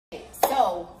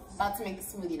about to make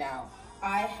the smoothie now.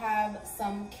 I have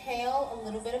some kale, a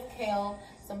little bit of kale,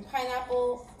 some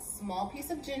pineapple, small piece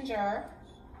of ginger,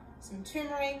 some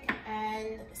turmeric,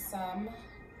 and some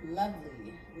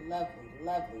lovely, lovely,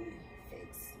 lovely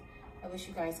figs. I wish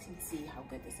you guys can see how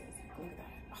good this is. Look at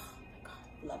that. Oh my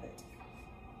God, love it.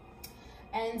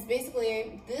 And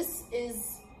basically, this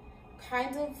is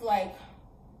kind of like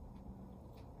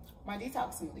my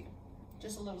detox smoothie,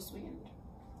 just a little sweetened.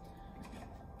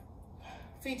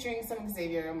 Featuring some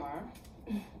Xavier Amar.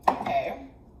 Okay,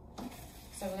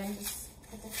 so we're gonna just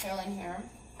put the kale in here.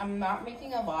 I'm not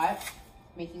making a lot,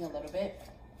 making a little bit,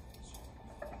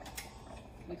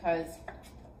 because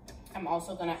I'm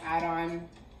also gonna add on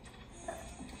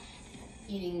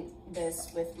eating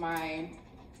this with my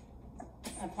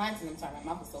plantain. I'm sorry,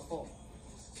 my mouth is so full.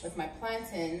 With my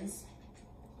plantains,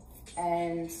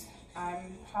 and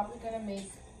I'm probably gonna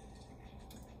make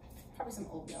some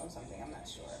oatmeal or something. I'm not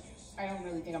sure. I don't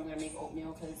really think I'm gonna make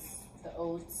oatmeal because the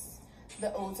oats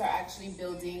are actually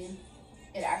building.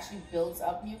 It actually builds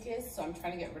up mucus, so I'm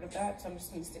trying to get rid of that. So I'm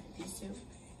just gonna stick with these two.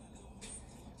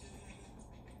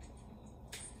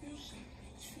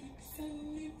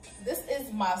 This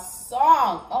is my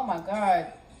song. Oh my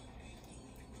God.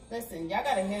 Listen, y'all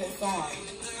gotta hear this song.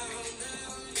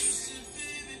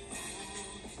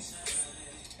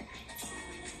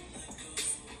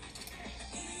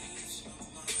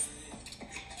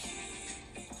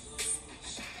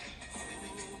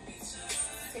 It's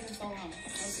taking so long.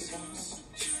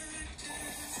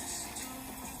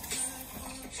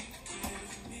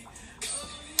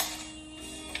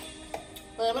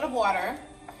 A little bit of water.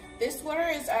 This water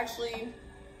is actually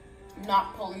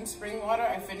not Poland spring water.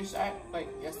 I finished that like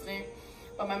yesterday.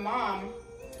 But my mom,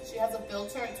 she has a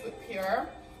filter, it's with pure.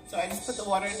 So I just put the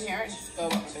water in here and just go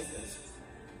with my business.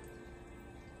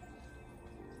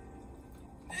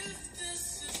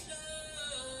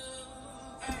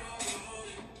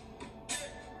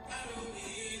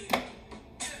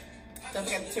 Don't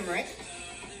forget the turmeric.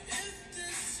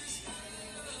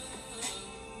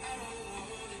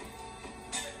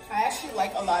 I actually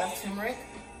like a lot of turmeric,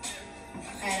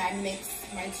 and I mix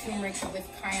my turmeric with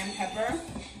cayenne pepper.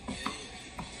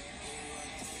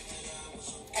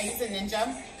 I use a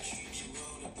Ninja.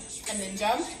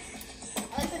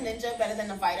 I like the Ninja better than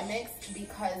the Vitamix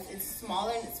because it's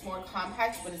smaller and it's more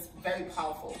compact, but it's very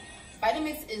powerful.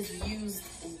 Vitamix is used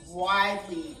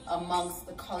widely amongst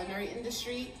the culinary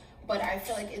industry, but I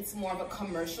feel like it's more of a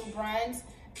commercial brand.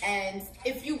 And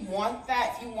if you want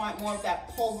that, if you want more of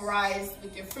that pulverized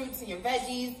with your fruits and your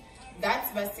veggies, that's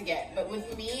best to get. But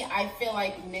with me, I feel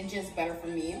like Ninja is better for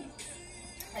me.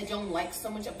 I don't like so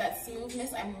much of that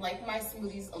smoothness. I like my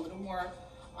smoothies a little more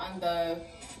on the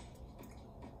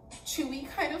chewy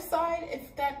kind of side,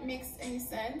 if that makes any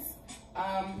sense.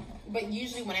 But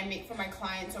usually when I make for my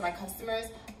clients or my customers,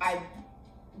 I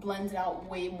blend it out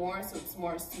way more so it's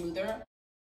more smoother.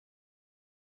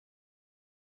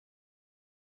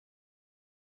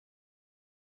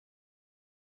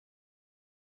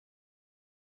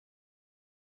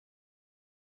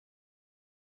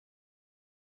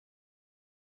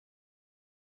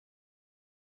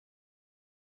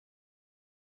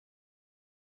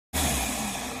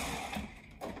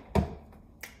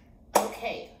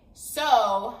 Okay,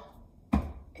 so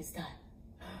it's done.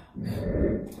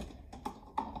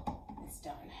 It's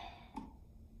done.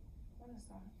 What is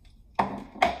that?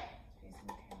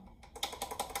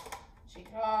 Shake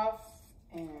it off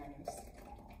and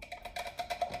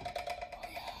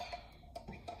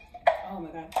oh my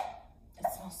God, it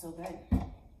smells so good.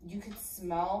 You could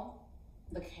smell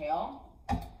the kale.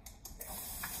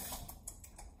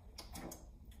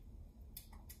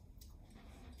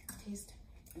 Taste.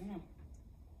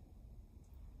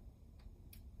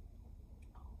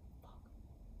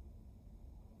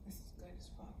 This is good as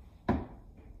fuck.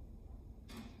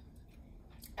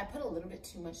 I put a little bit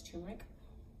too much turmeric.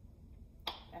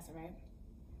 That's all right.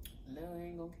 Little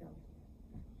ain't gonna kill me.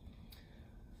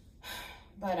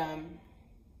 But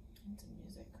it's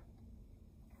music.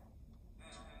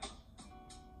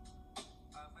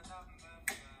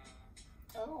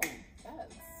 Oh,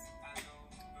 that's.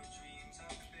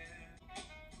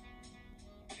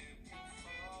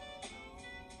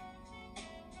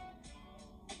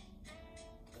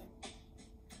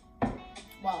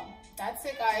 Well, that's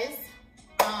it, guys.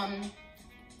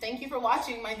 Thank you for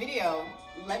watching my video.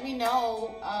 Let me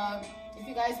know if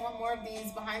you guys want more of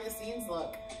these behind the scenes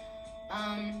look.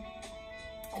 I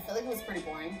feel like it was pretty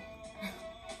boring,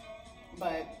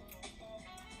 but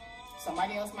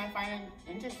somebody else might find it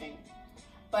interesting.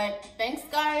 But thanks,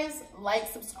 guys. Like,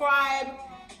 subscribe,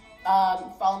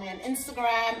 follow me on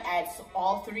Instagram at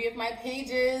all 3 of my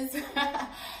pages.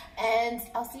 and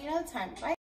I'll see you another time. Bye.